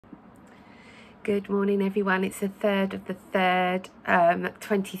Good morning, everyone. It's the 3rd of the 3rd,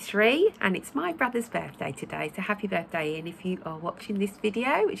 23, and it's my brother's birthday today. So happy birthday, Ian, if you are watching this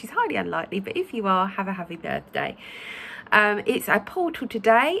video, which is highly unlikely, but if you are, have a happy birthday. It's a portal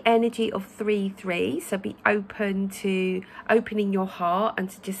today, energy of 3-3, so be open to opening your heart and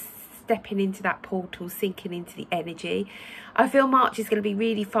to just stepping into that portal, sinking into the energy. I feel March is going to be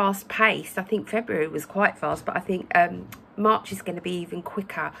really fast paced. I think February was quite fast, but I think March is going to be even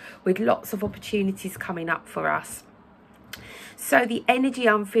quicker with lots of opportunities coming up for us. So the energy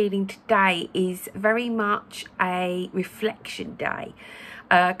I'm feeling today is very much a reflection day,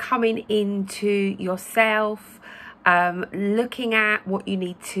 coming into yourself, looking at what you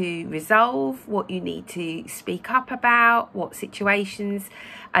need to resolve, what you need to speak up about, what situations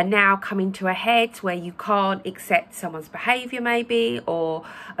are now coming to a head where you can't accept someone's behaviour maybe, or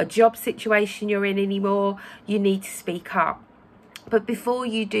a job situation you're in anymore. You need to speak up. But before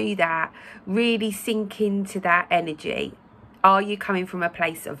you do that, really sink into that energy. Are you coming from a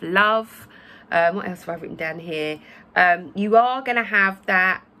place of love? What else have I written down here? You are going to have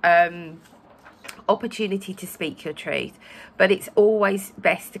that opportunity to speak your truth, but it's always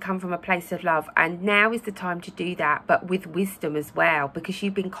best to come from a place of love, and now is the time to do that, but with wisdom as well, because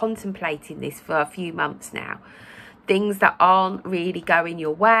you've been contemplating this for a few months now. Things that aren't really going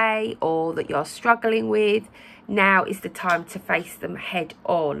your way or that you're struggling with, now is the time to face them head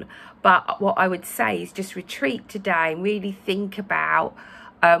on. But what I would say is just retreat today and really think about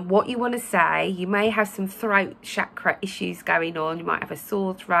what you want to say. You may have some throat chakra issues going on. You might have a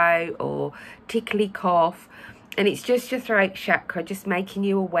sore throat or tickly cough, and it's just your throat chakra just making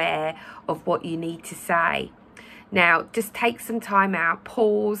you aware of what you need to say. Now just take some time out,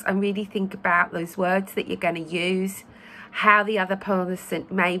 pause, and really think about those words that you're going to use, how the other person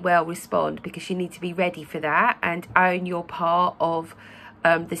may well respond, because you need to be ready for that and own your part of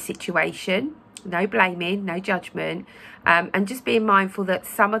the situation. No blaming, no judgment, and just being mindful that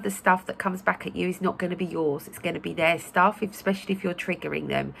some of the stuff that comes back at you is not going to be yours. It's going to be their stuff, especially if you're triggering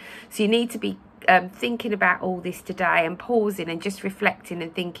them. So you need to be thinking about all this today and pausing and just reflecting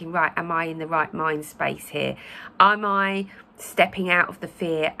and thinking, right, am I in the right mind space here? Am I stepping out of the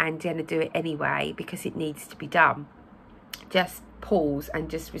fear and going to do it anyway because it needs to be done? Just pause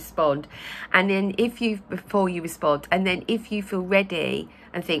and just respond. And then before you respond, and then if you feel ready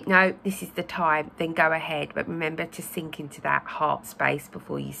and think, no, this is the time, then go ahead. But remember to sink into that heart space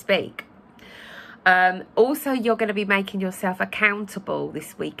before you speak. Also, you're going to be making yourself accountable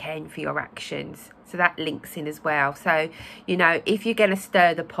this weekend for your actions. So that links in as well. So, you know, if you're going to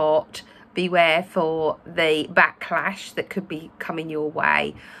stir the pot, beware for the backlash that could be coming your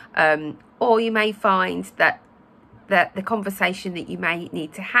way. Or you may find that the conversation that you may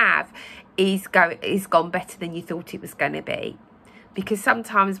need to have is gone better than you thought it was going to be. Because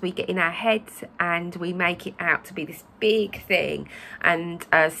sometimes we get in our heads and we make it out to be this big thing and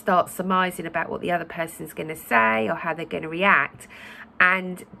start surmising about what the other person's going to say or how they're going to react.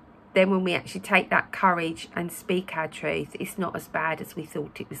 And then when we actually take that courage and speak our truth, it's not as bad as we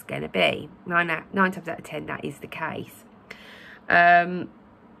thought it was going to be. Nine times out of 10, that is the case. Yeah,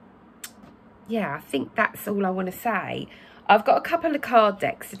 I think that's all I want to say. I've got a couple of card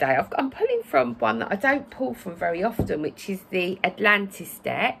decks today. I'm pulling from one that I don't pull from very often, which is the Atlantis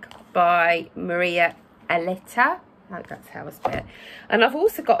deck by Maria Aletta. I hope that's how I spell it. And I've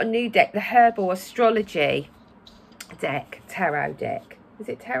also got a new deck, the Herbal Astrology deck, Tarot deck. Is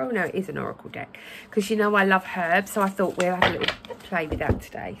it tarot? No, it is an oracle deck. Because you know I love herbs, so I thought we'll have a little play with that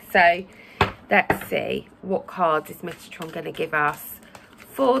today. So let's see, what cards is Metatron going to give us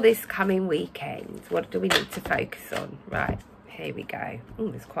for this coming weekend? What do we need to focus on? Right, here we go. Oh,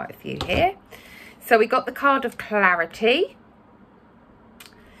 there's quite a few here. So we got the card of clarity.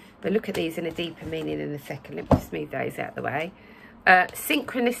 But look at these in a deeper meaning in a second. Let me just move those out of the way.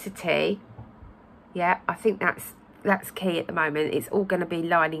 Synchronicity. Yeah, I think that's key at the moment. It's all going to be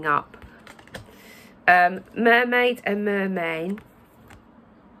lining up. Mermaid and merman.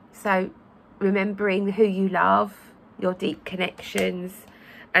 So remembering who you love, your deep connections.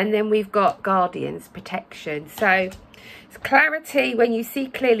 And then we've got guardians, protection. So it's clarity. When you see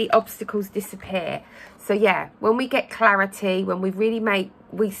clearly, obstacles disappear. So yeah, when we get clarity, when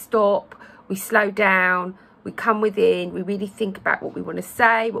we stop, we slow down, we come within, we really think about what we want to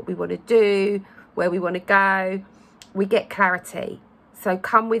say, what we want to do, where we want to go, we get clarity. So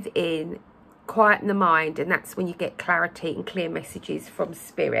come within, quieten the mind, and that's when you get clarity and clear messages from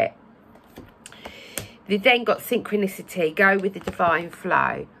spirit. We've then got synchronicity, go with the divine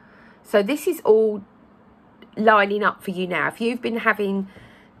flow. So this is all lining up for you now. If you've been having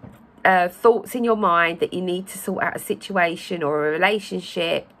thoughts in your mind that you need to sort out a situation or a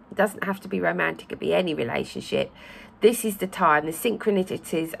relationship, It doesn't have to be romantic, it could be any relationship. This is the time. The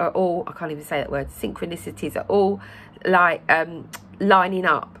synchronicities are all, I can't even say that word, synchronicities are all like lining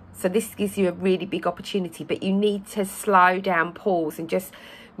up. So this gives you a really big opportunity, but you need to slow down, pause, and just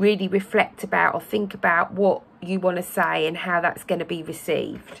really reflect about or think about what you want to say and how that's going to be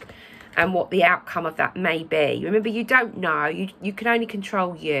received and what the outcome of that may be. Remember, you don't know. You can only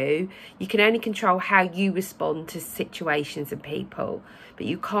control you. You can only control how you respond to situations and people, but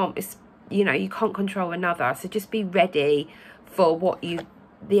you can't, you know, you can't control another. So just be ready for what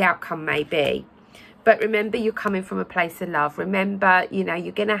the outcome may be. But remember, you're coming from a place of love. Remember, you know,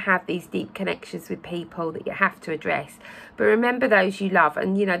 you're going to have these deep connections with people that you have to address. But remember those you love.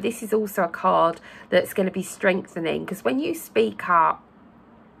 And, you know, this is also a card that's going to be strengthening. Because when you speak up,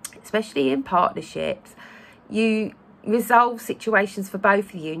 especially in partnerships, you resolve situations for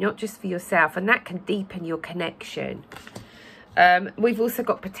both of you, not just for yourself. And that can deepen your connection. We've also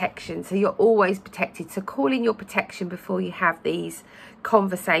got protection, so you're always protected. So call in your protection before you have these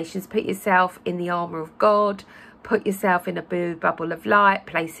conversations. Put yourself in the armour of God, put yourself in a blue bubble of light,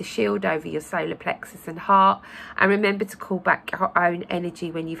 place a shield over your solar plexus and heart, and remember to call back your own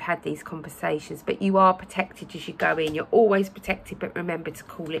energy when you've had these conversations. But you are protected as you go in. You're always protected, but remember to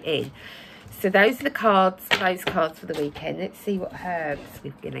call it in. So those are the cards, those cards for the weekend. Let's see what herbs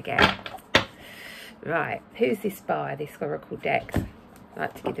we're going to get. Right, who's this by, this Oracle deck? I'd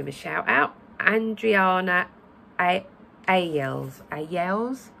like to give them a shout out. Adriana Ayels.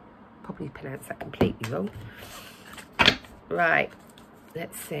 Probably pronounced that completely wrong. Right,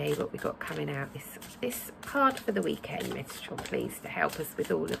 let's see what we got coming out. This card for the weekend, Mistral, please, to help us with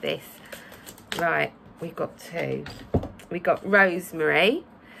all of this. Right, we've got two. We've got Rosemary.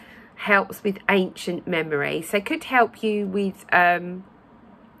 Helps with ancient memory. So it could help you with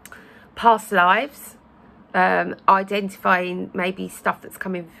past lives, identifying maybe stuff that's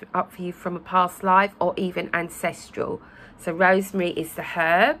coming up for you from a past life, or even ancestral. So rosemary is the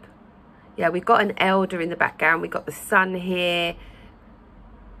herb. Yeah, we've got an elder in the background. We've got the sun here.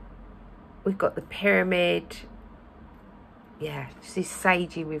 We've got the pyramid. Yeah, this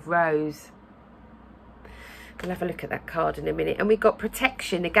sagey with rose. We'll have a look at that card in a minute. And we've got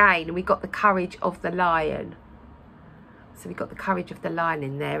protection again, and we've got the courage of the lion. So we've got the courage of the lion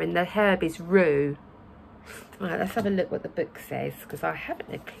in there, and the herb is rue. Right, let's have a look what the book says, because I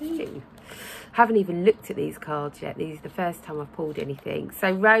haven't a clue. I haven't even looked at these cards yet. This is the first time I've pulled anything.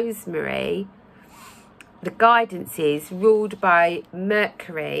 So rosemary, the guidance is ruled by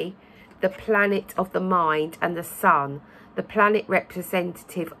Mercury, the planet of the mind, and the sun, the planet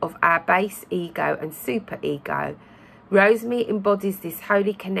representative of our base ego and super ego. Rosemary embodies this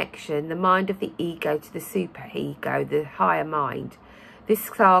holy connection, the mind of the ego to the super ego, the higher mind. This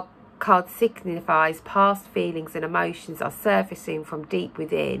card signifies past feelings and emotions are surfacing from deep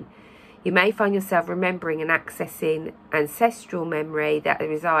within. You may find yourself remembering and accessing ancestral memory that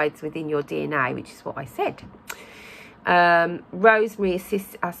resides within your DNA, which is what I said. Rosemary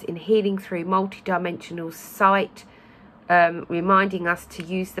assists us in healing through multidimensional sight, reminding us to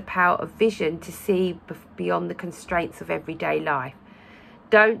use the power of vision to see beyond the constraints of everyday life.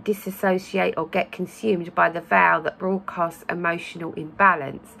 Don't disassociate or get consumed by the veil that broadcasts emotional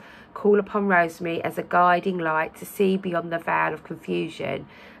imbalance. Call upon rosemary as a guiding light to see beyond the veil of confusion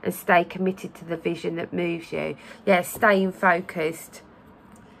and stay committed to the vision that moves you. Yeah, staying focused.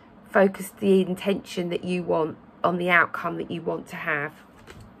 Focus the intention that you want on the outcome that you want to have.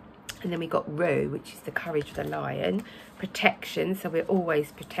 And then we got rue, which is the courage of the lion. Protection, so we're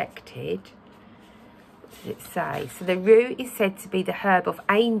always protected. What does it say? So the rue is said to be the herb of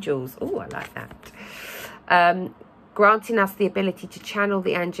angels. Oh, I like that. Granting us the ability to channel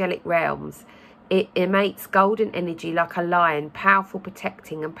the angelic realms. It emits golden energy like a lion, powerful,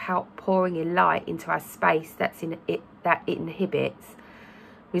 protecting, and pouring in light into our space that it inhibits.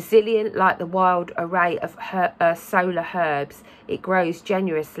 Resilient like the wild array of solar herbs, it grows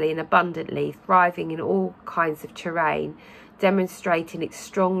generously and abundantly, thriving in all kinds of terrain, demonstrating its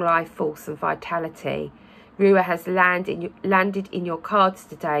strong life force and vitality. Rua has landed in your cards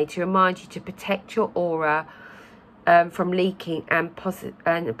today to remind you to protect your aura from leaking and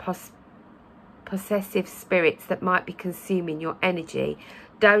possessive spirits that might be consuming your energy.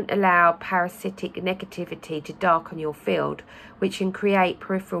 Don't allow parasitic negativity to darken your field, which can create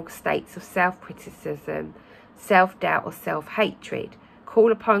peripheral states of self-criticism, self-doubt or self-hatred.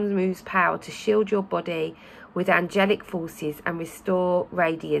 Call upon Mu's power to shield your body with angelic forces and restore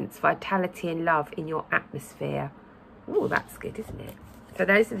radiance, vitality and love in your atmosphere. Oh, that's good, isn't it? So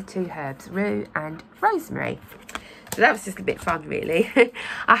those are the two herbs, rue and rosemary. So that was just a bit fun, really.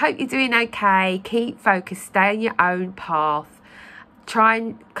 I hope you're doing okay. Keep focused, stay on your own path. try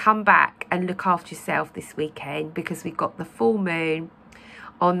and come back and look after yourself this weekend, because we've got the full moon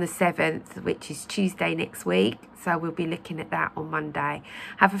on the 7th, which is Tuesday next week. So we'll be looking at that on Monday.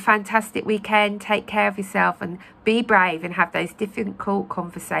 Have a fantastic weekend. Take care of yourself and be brave and have those difficult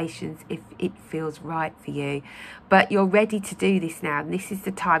conversations if it feels right for you. But you're ready to do this now. And this is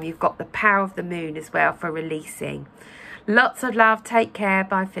the time. You've got the power of the moon as well for releasing. Lots of love. Take care.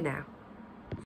 Bye for now.